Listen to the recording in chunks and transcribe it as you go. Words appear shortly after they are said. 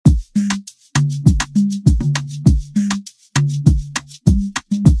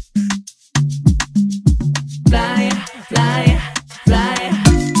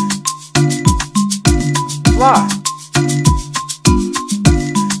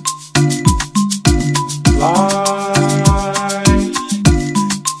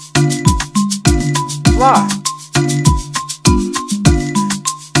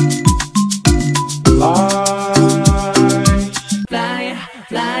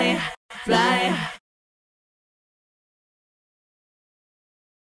fly, fly.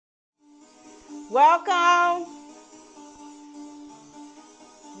 Welcome.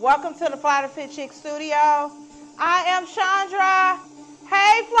 Welcome to the Fly to Fit Chick Studio. I am Chandra.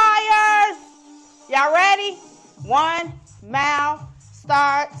 Hey, flyers. Y'all ready? 1 mile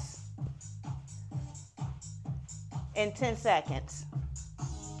starts in 10 seconds.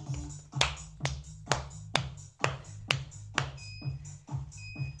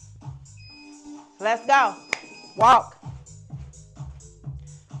 Let's go. Walk.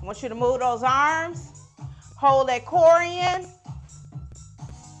 I want you to move those arms. Hold that core in.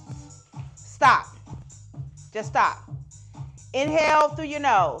 Stop. Just stop. Inhale through your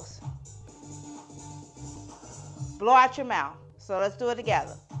nose. Blow out your mouth. So let's do it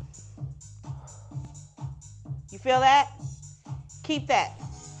together. You feel that? Keep that.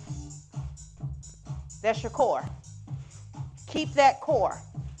 That's your core. Keep that core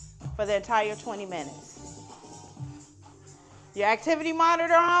for the entire 20 minutes. Your activity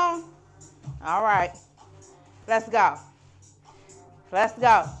monitor on? All right. Let's go. Let's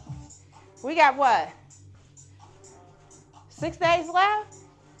go. We got what? 6 days left?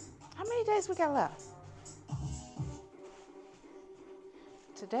 How many days we got left?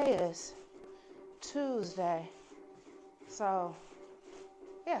 Today is Tuesday. So,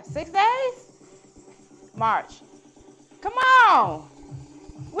 yeah, 6 days? March. Come on.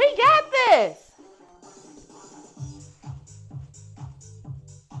 We got this.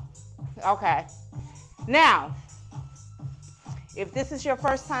 Okay. Now, if this is your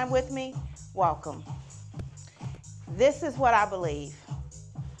first time with me, welcome. This is what I believe.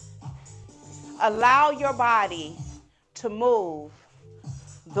 Allow your body to move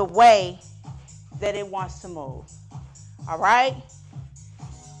the way that it wants to move. All right?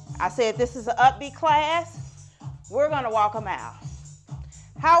 I said this is an upbeat class. We're going to walk a mile.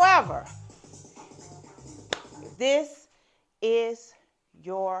 However, this is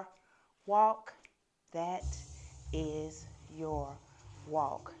your walk. That is your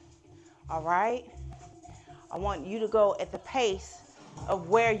walk. All right? I want you to go at the pace of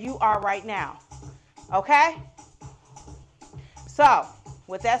where you are right now. Okay? So,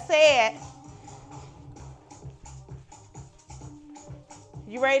 with that said,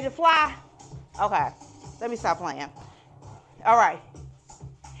 you ready to fly? Okay. Let me stop playing. All right.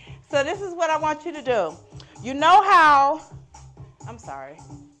 So this is what I want you to do. You know how, I'm sorry.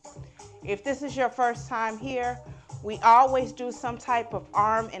 If this is your first time here, we always do some type of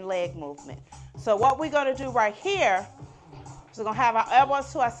arm and leg movement. So what we're going to do right here is we're going to have our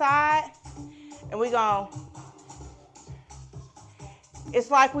elbows to our side, and we're going to, it's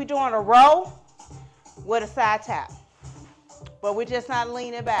like we're doing a row with a side tap, but we're just not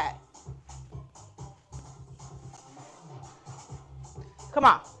leaning back. Come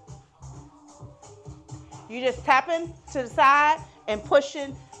on. You just tapping to the side and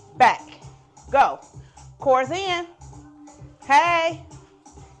pushing back. Go. Core's in. Hey.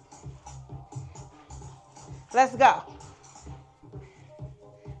 Let's go.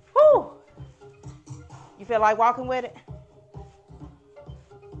 Whew. You feel like walking with it?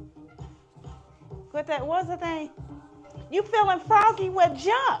 What was the thing? You feeling froggy with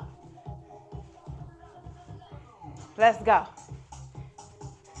jump. Let's go.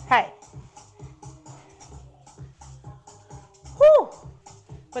 Hey. Whew.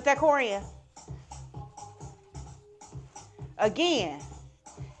 Put that core in. Again,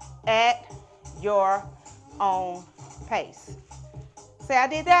 at your own pace. Say I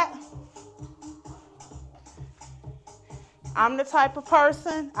did that. I'm the type of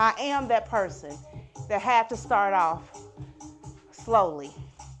person, I am that person that had to start off slowly.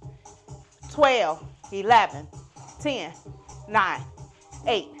 12, 11, 10, 9,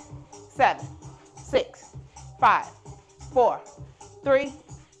 8, 7, 6, 5, 4, 3,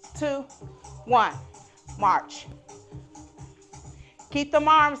 2, 1. March. Keep them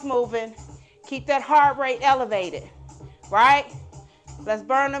arms moving. Keep that heart rate elevated, right? Let's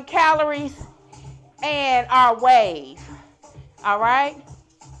burn them calories and our wave, all right?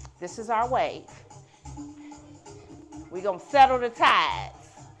 This is our wave. We're going to settle the tides.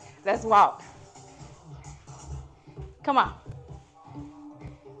 Let's walk. Come on.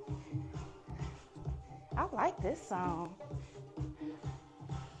 I like this song.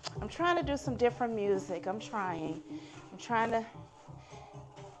 I'm trying to do some different music. I'm trying to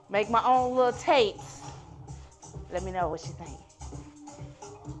make my own little tapes. Let me know what you think.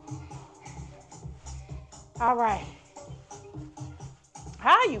 All right.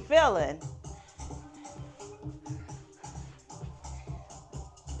 How are you feeling?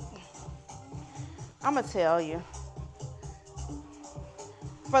 I'm going to tell you.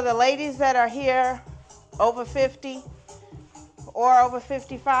 For the ladies that are here over 50 or over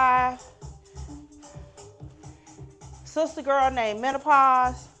 55, sister girl named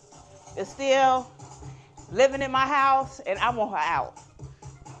Menopause is still living in my house and I want her out.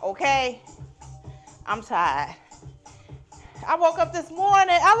 Okay? I'm tired. I woke up this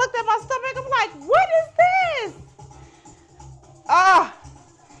morning, I looked at my stomach, I'm like, what is this?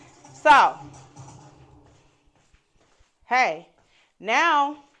 So, hey,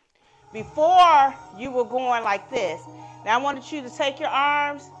 now, before you were going like this, now I wanted you to take your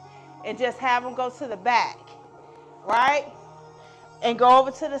arms and just have them go to the back, right? And go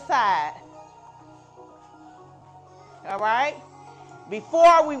over to the side. All right?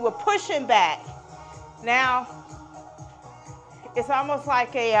 Before we were pushing back. Now, it's almost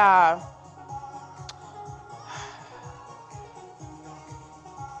like a,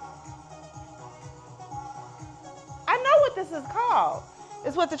 I know what this is called.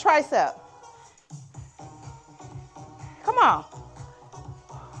 It's with the tricep. Come on.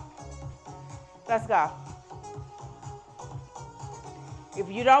 Let's go. If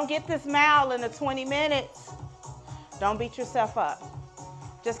you don't get this mile in the 20 minutes, don't beat yourself up.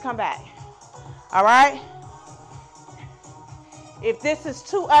 Just come back. All right? If this is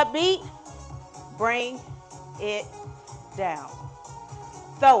too upbeat, bring it down.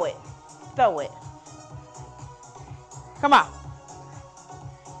 Throw it. Throw it. Come on.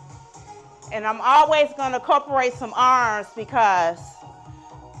 And I'm always going to incorporate some arms because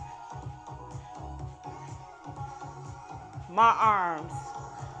my arms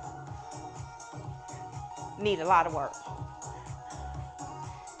need a lot of work.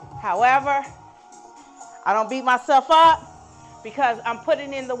 However, I don't beat myself up because I'm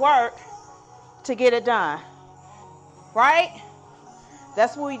putting in the work to get it done. Right?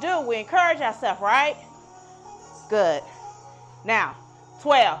 That's what we do. We encourage ourselves, right? Good. Now,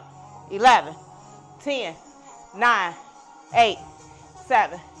 12, 11, 10, 9, 8,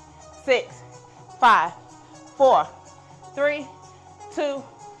 7, 6, 5, 4, 3, 2,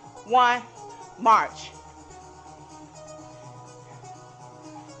 1, march.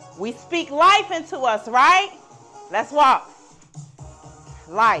 We speak life into us, right? Let's walk.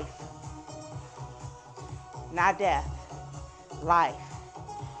 Life. Not death. Life.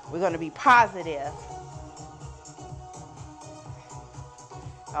 We're going to be positive.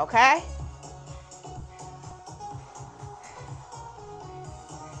 Okay?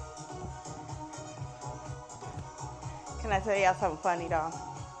 Can I tell y'all something funny, though?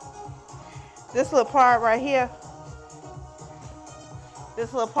 This little part right here,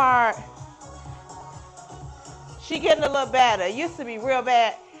 this little part, she getting a little better. It used to be real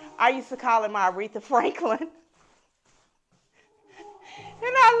bad. I used to call him my Aretha Franklin. And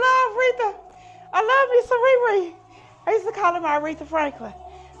I love Aretha. I love me some Riri. I used to call him my Aretha Franklin.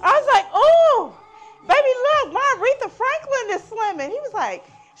 I was like, oh, baby, look, my Aretha Franklin is slimming. He was like,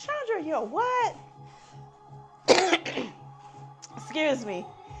 Chandra, you're what? Excuse me.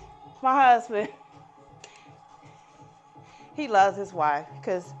 My husband, he loves his wife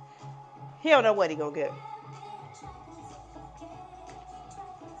because he don't know what he gonna get.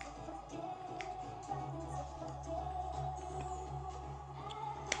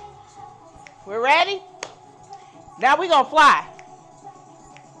 We're ready? Now we're gonna fly.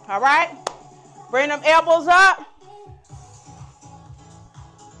 All right? Bring them elbows up.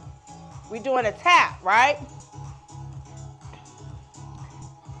 We're doing a tap, right?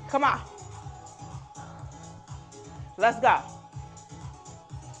 Come on. Let's go.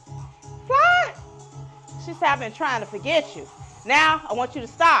 Fly. She said, I've been trying to forget you. Now, I want you to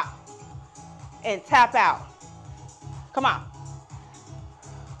stop and tap out. Come on.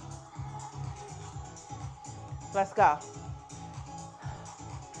 Let's go.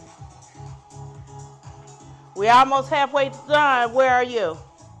 We almost halfway done. Where are you?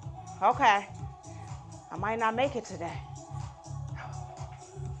 Okay. I might not make it today.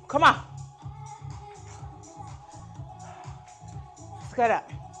 Come on. Let's get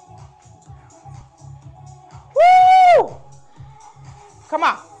up. Woo! Come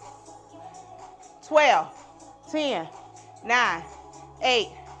on. 12, 10, 9, 8,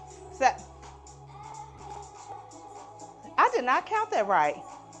 7. I did not count that right.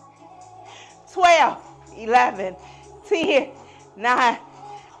 12, 11, 10, 9,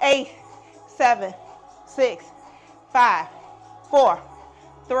 8, 7, 6, 5, 4,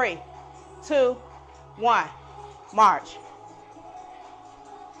 3, 2, 1. March.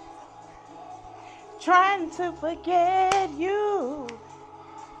 Trying to forget you.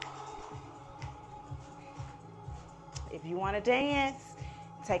 If you want to dance,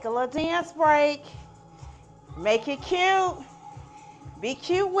 take a little dance break. Make it cute. Be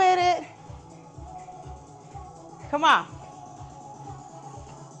cute with it. Come on.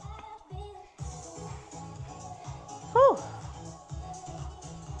 Whew.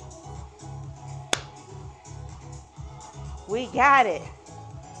 We got it.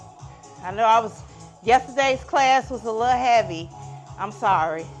 I know yesterday's class was a little heavy. I'm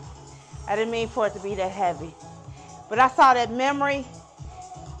sorry. I didn't mean for it to be that heavy. But I saw that memory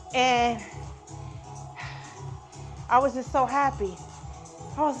and I was just so happy.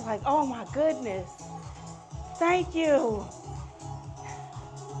 I was like, oh my goodness. Thank you.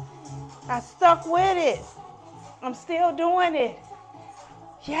 I stuck with it. I'm still doing it.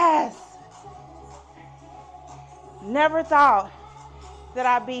 Yes. Never thought that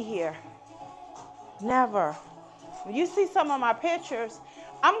I'd be here. Never. When you see some of my pictures,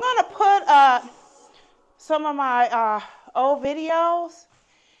 I'm going to put up some of my old videos.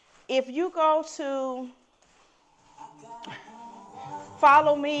 If you go to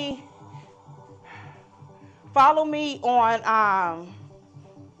follow me on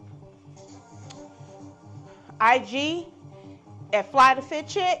IG at Fly the Fit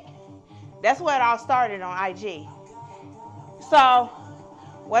Chick. That's where it all started, on IG. So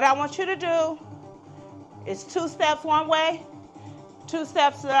what I want you to do is 2 steps one way, 2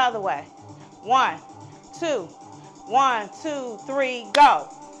 steps the other way. 1, 2, 1, 2, 3, go.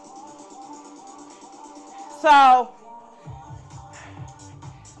 So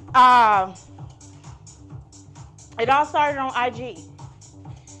it all started on IG.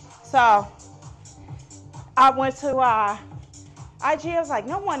 So I went to IG. I was like,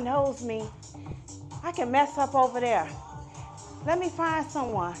 no one knows me. I can mess up over there. Let me find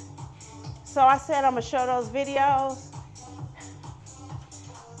someone. So I said I'm going to show those videos.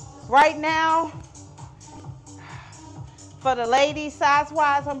 Right now, for the ladies,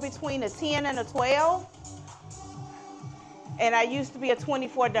 size-wise, I'm between a 10 and a 12. And I used to be a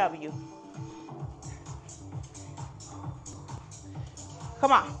 24W.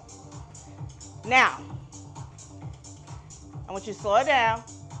 Come on. Now, I want you to slow it down.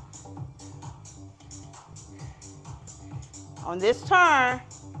 On this turn,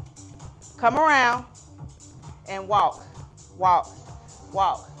 come around and walk, walk,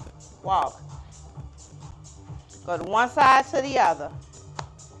 walk, walk. Go to one side to the other.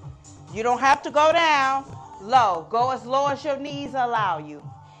 You don't have to go down low. Go as low as your knees allow you.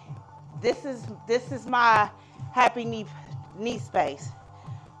 This is my happy knee space.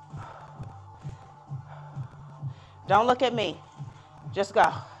 Don't look at me. Just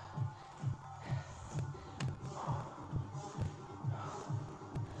go.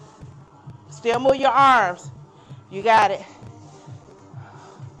 Still move your arms. You got it.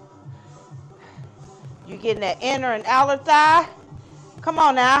 You getting that inner and outer thigh. Come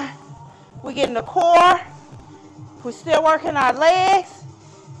on now. We're getting the core. We're still working our legs.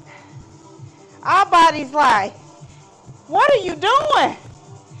 Our body's like, what are you doing?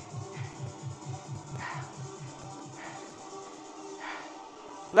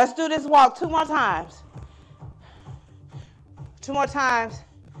 Let's do this walk 2 more times. 2 more times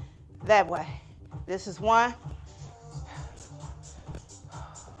that way. This is 1.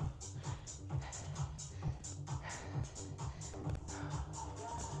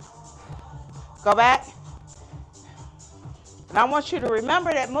 Go back. And I want you to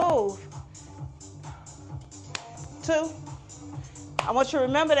remember that move. 2. I want you to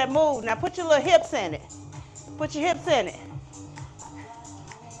remember that move. Now put your little hips in it. Put your hips in it.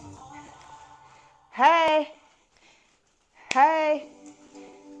 Hey. Hey.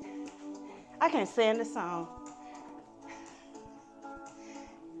 I can't stand this song.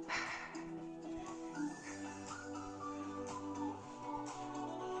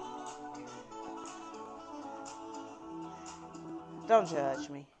 Don't judge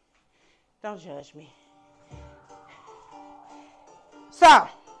me. Don't judge me. So,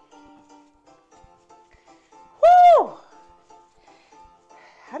 whoo!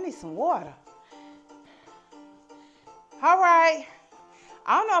 I need some water. All right.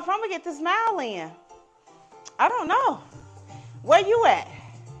 I don't know if I'm going to get this mile in. I don't know. Where you at?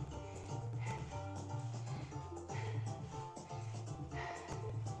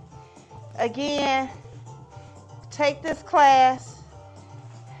 Again, take this class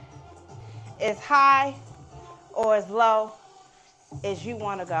as high or as low as you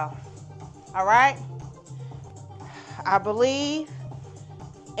want to go. All right? I believe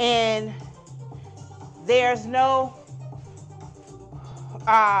in there's no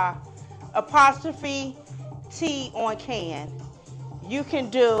apostrophe T on can. You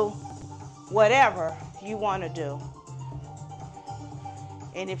can do whatever you want to do.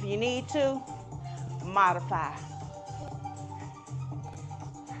 And if you need to, modify.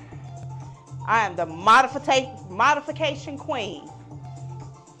 I am the modification queen.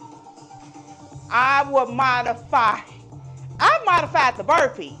 I will modify. I modified the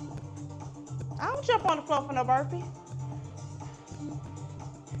burpee. I don't jump on the floor for no burpee.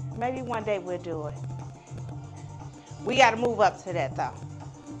 Maybe one day we'll do it. We got to move up to that though.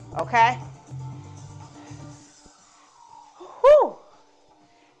 Okay? Whew.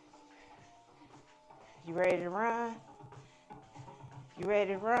 You ready to run? You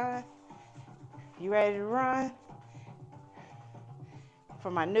ready to run? You ready to run?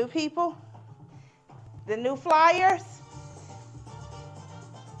 For my new people, the new flyers,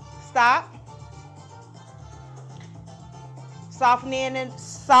 stop. Softening and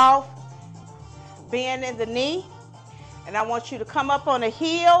soft bend in the knee. And I want you to come up on a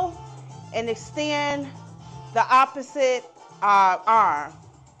heel and extend the opposite arm.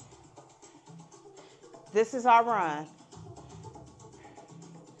 This is our run.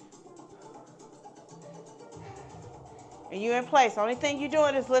 And you're in place. The only thing you're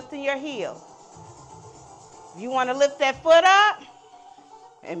doing is lifting your heel. If you want to lift that foot up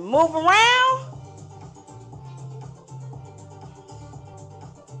and move around,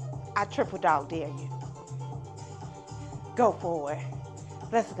 I triple dog dare you. Go for it.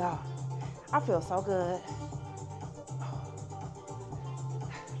 Let's go. I feel so good.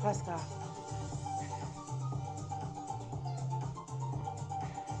 Let's go.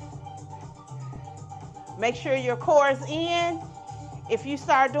 Make sure your core is in. If you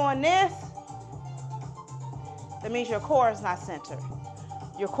start doing this, that means your core is not centered.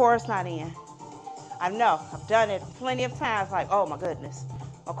 Your core is not in. I know, I've done it plenty of times, like, oh my goodness,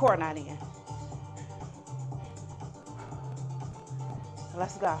 my core not in.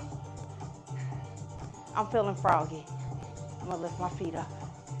 Let's go. I'm feeling froggy. I'm gonna lift my feet up.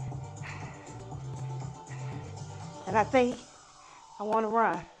 And I think I wanna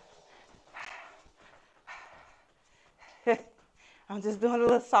run. I'm just doing a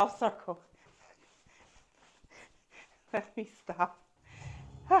little soft circle. Let me stop.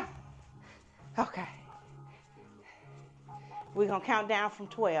 Okay. We're going to count down from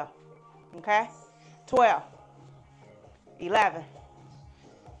 12. Okay? 12, 11,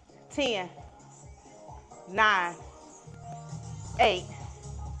 10, 9, 8,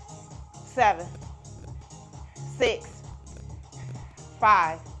 7, 6,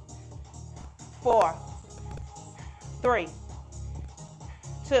 5, 4, 3,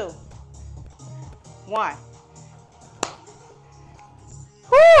 2, 1.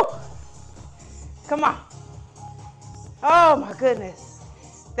 Woo! Come on. Oh my goodness.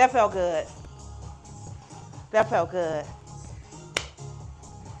 That felt good. That felt good.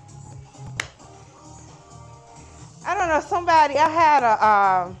 I don't know, somebody, I had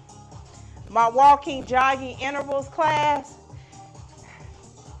a my walking, jogging intervals class,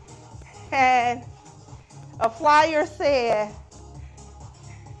 and a flyer said,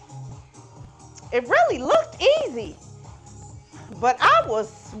 it really looked easy, but I was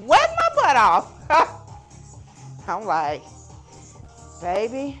sweating my butt off. I'm like,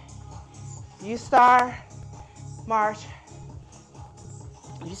 baby, you start, March,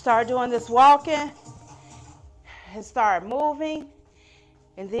 you start doing this walking and start moving,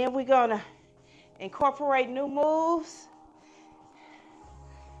 and then we're gonna incorporate new moves,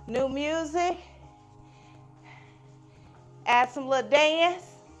 new music, add some little dance.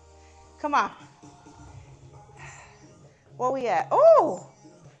 Come on. Where we at? Oh,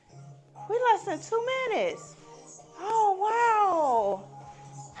 we less than 2 minutes. Oh, wow.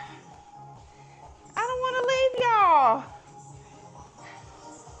 I don't want to leave y'all.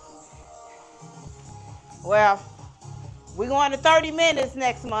 Well, we're going to 30 minutes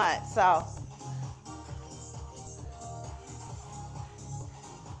next month, so.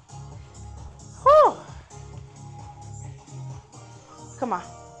 Whew. Come on.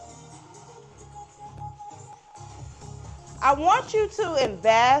 I want you to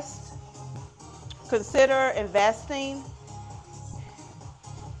invest, consider investing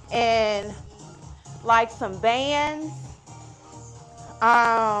in like some bands,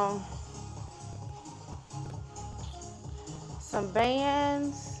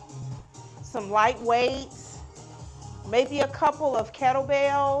 some light weights, maybe a couple of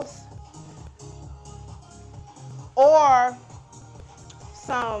kettlebells, or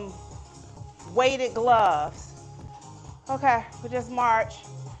some weighted gloves. Okay, we just march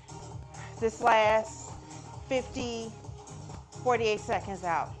this last 48 seconds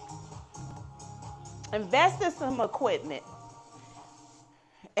out. Invest in some equipment.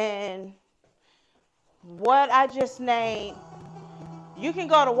 And what I just named, you can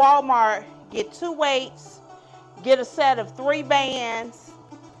go to Walmart, get 2 weights, get a set of 3 bands,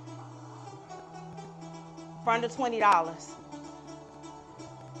 for under $20.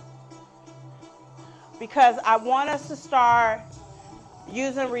 Because I want us to start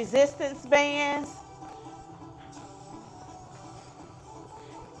using resistance bands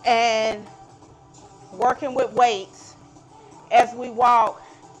and working with weights as we walk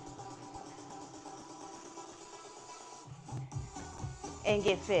and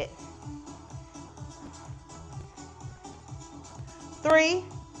get fit. 3,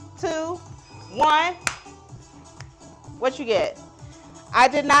 2, 1. What you get? I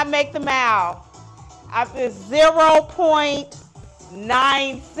did not make the mile. It's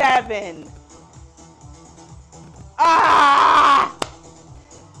 0.97. Ah!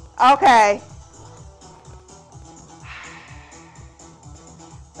 Okay.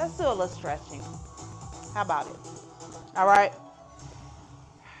 Let's do a little stretching. How about it? All right.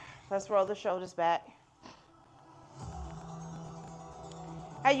 Let's roll the shoulders back.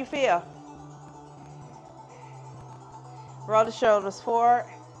 How you feel? Roll the shoulders forward.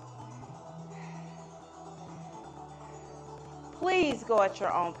 Please go at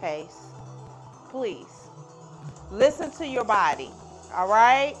your own pace. Please. Listen to your body. All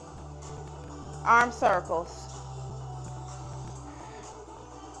right? Arm circles.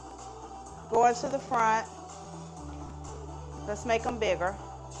 Going to the front. Let's make them bigger.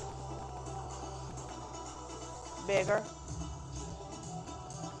 Bigger.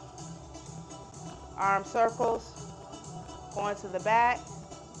 Arm circles. Going to the back.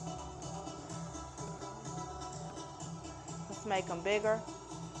 Let's make them bigger.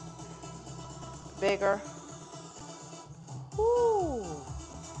 Bigger. Woo.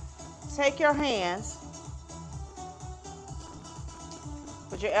 Take your hands.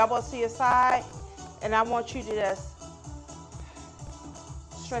 Put your elbows to your side. And I want you to just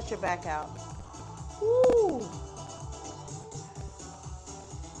stretch your back out. Woo.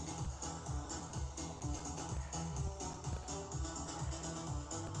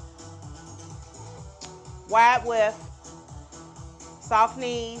 Wide width, soft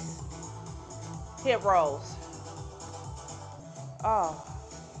knees, hip rolls. Oh.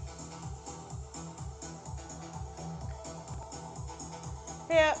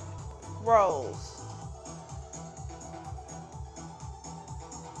 Hip rolls.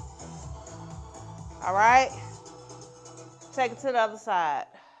 All right. Take it to the other side.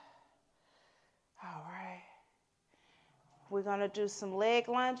 All right. We're going to do some leg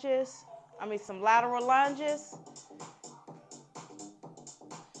lunges. Some lateral lunges.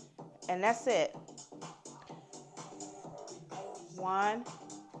 And that's it. 1,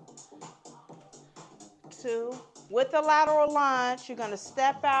 2. With the lateral lunge, you're going to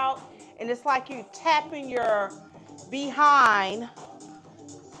step out, and it's like you're tapping your behind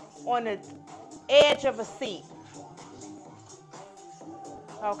on the edge of a seat.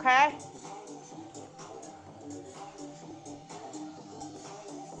 Okay?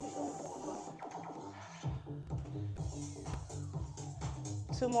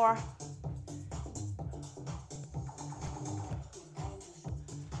 Two more.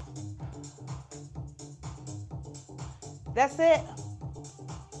 That's it.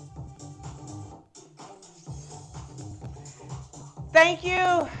 Thank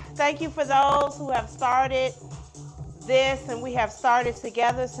you. Thank you for those who have started this, and we have started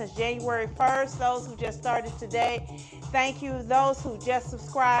together since January 1st. Those who just started today, thank you. Those who just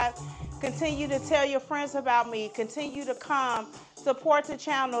subscribed, continue to tell your friends about me. Continue to come. Support the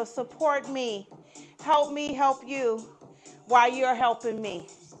channel, support me help you while you're helping me,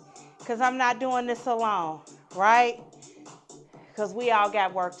 because I'm not doing this alone, right? Because we all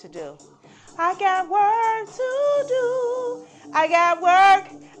got work to do. I got work to do. I got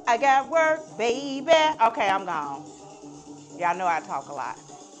work, baby. Okay, I'm gone. Y'all know I talk a lot.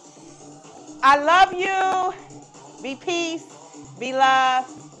 I love you. Be peace, be love,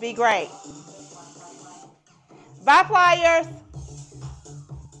 be great. Bye, flyers.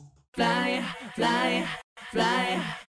 Fly, fly, fly.